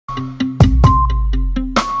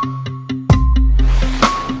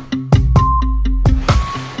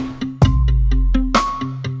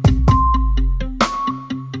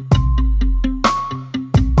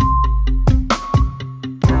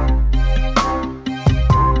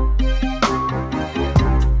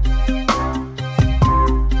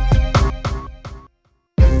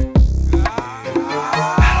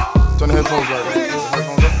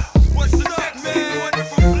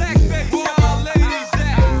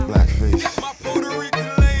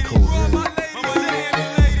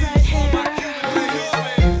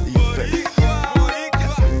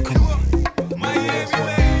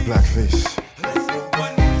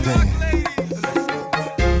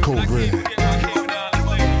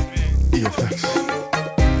effects.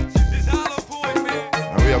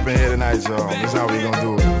 Now we up in here tonight, y'all. This is how we gonna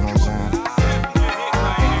do it, you know what I'm saying?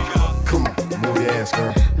 Come on, move your ass,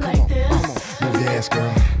 girl. Like this. Come on, move your ass,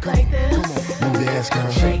 girl. Like this. Come on, move your ass,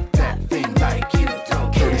 girl. Shake that thing like you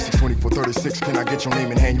don't care. 36, 24, 36. Can I get your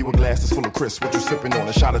name and hand you a glass that's full of crisp? What you sipping on?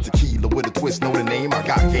 A shot of tequila with a twist. Know the name? I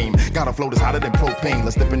got game. Got a flow that's hotter than propane.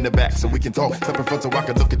 Let's step in the back so we can talk. Step in front so I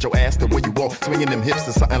can look at your ass the way you walk. Swinging them hips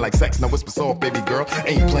to something like sex. Now whisper soft, baby girl.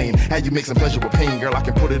 Ain't playing. How you mixing pleasure with pain, girl? I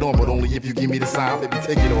can put it on, but only if you give me the sign. Baby,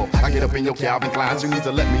 take it off. I get up in your Calvin Kleins. You need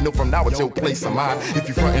to let me know from now it's your place of mine. If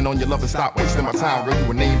you frontin' on your love and stop wasting my time, girl,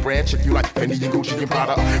 you a name brand chick. You like Fendi and Gucci and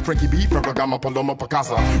Prada. Frankie B, Ferragamo, Paloma,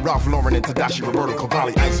 Picasso, Ralph Lauren and Tadashi, Roberto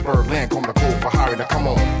Cavalli, Iceberg, Lancome, Nicole, Ferrari. Now come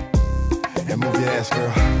on and move your ass,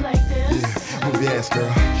 girl. Like this. Yeah, move your ass,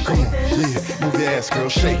 girl. Come on, yeah, move your ass, girl.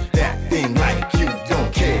 Shake that thing like you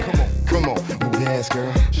don't care. Come on, move your ass,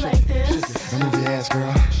 girl. Like this. Move your ass,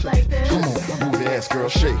 girl. Like this. Come on, move your ass, girl.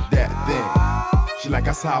 Shake that thing. She like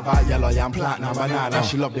cassava, yellow yam, platinum, banana.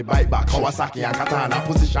 She love the bite back, Kawasaki and katana.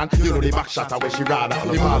 Position, you know the back shot where she ride.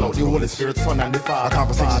 The follow, the Holy Spirit, Son and the Father. Our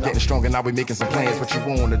conversation's getting stronger, now we making some plans. What you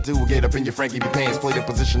wanna do, get up in your Frankie B pants. Play the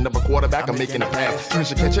position of a quarterback, I'm making a pass. Finish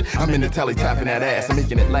the catch it, I'm in the telly tapping that ass. I'm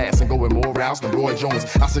making it last and going more rounds than Roy Jones.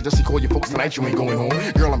 I suggest you call your folks tonight, you ain't going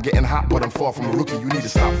home. Girl, I'm getting hot, but I'm far from a rookie. You need to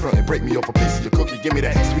stop frontin', break me off a piece of your cookie. Give me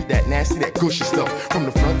that sweet, that nasty, that gushy stuff. From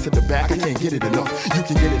the front to the back, I can't get it enough. You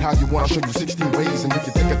can get it how you want, I'll show you 16 ways. And you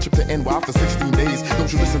can take a trip to NY for 16 days.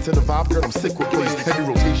 Don't you listen to the vibe, girl, I'm sick with plays. Heavy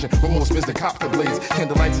rotation, with more spins than cops to blaze.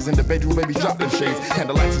 Candlelights is in the bedroom, baby, drop them shades.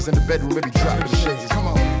 Candlelights is in the bedroom, baby, drop them shades. Come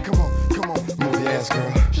on, come on, come on. Move your ass,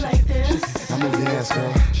 girl. Like this. Now move your ass,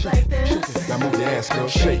 girl. Like this. Now move your ass, girl.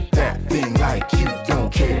 Shake that thing like you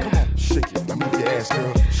don't care. Come on, shake it. Now move your ass,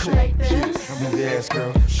 girl. Like this. Now move your ass,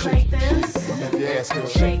 girl. Like this. Now move your ass, girl.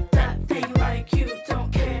 Shake that thing like you